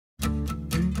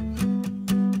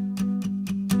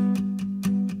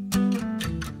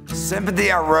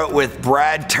Sympathy I wrote with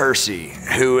Brad Tersey,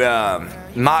 who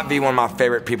might be one of my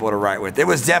favorite people to write with. It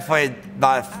was definitely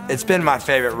it's been my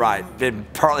favorite write,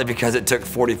 partly because it took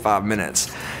 45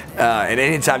 minutes. And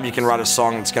anytime you can write a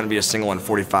song that's going to be a single in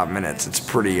 45 minutes, it's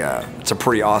a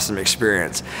pretty awesome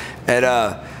experience. And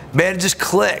man, it just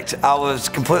clicked. I was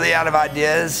completely out of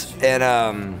ideas, and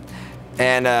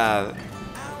I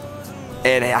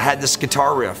had this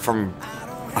guitar riff from,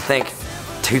 I think,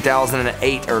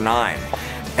 2008 or 9.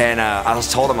 And I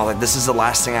was told him, I was like, this is the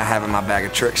last thing I have in my bag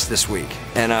of tricks this week.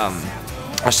 And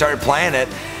I started playing it,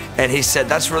 and he said,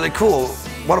 that's really cool.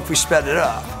 What if we sped it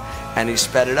up? And he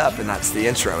sped it up, and that's the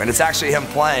intro. And it's actually him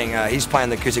playing. He's playing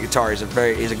the acoustic guitar. He's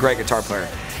a great guitar player.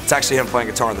 It's actually him playing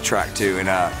guitar on the track too.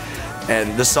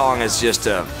 And this song is just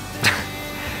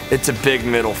it's a big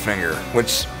middle finger,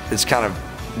 which is kind of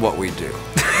what we do.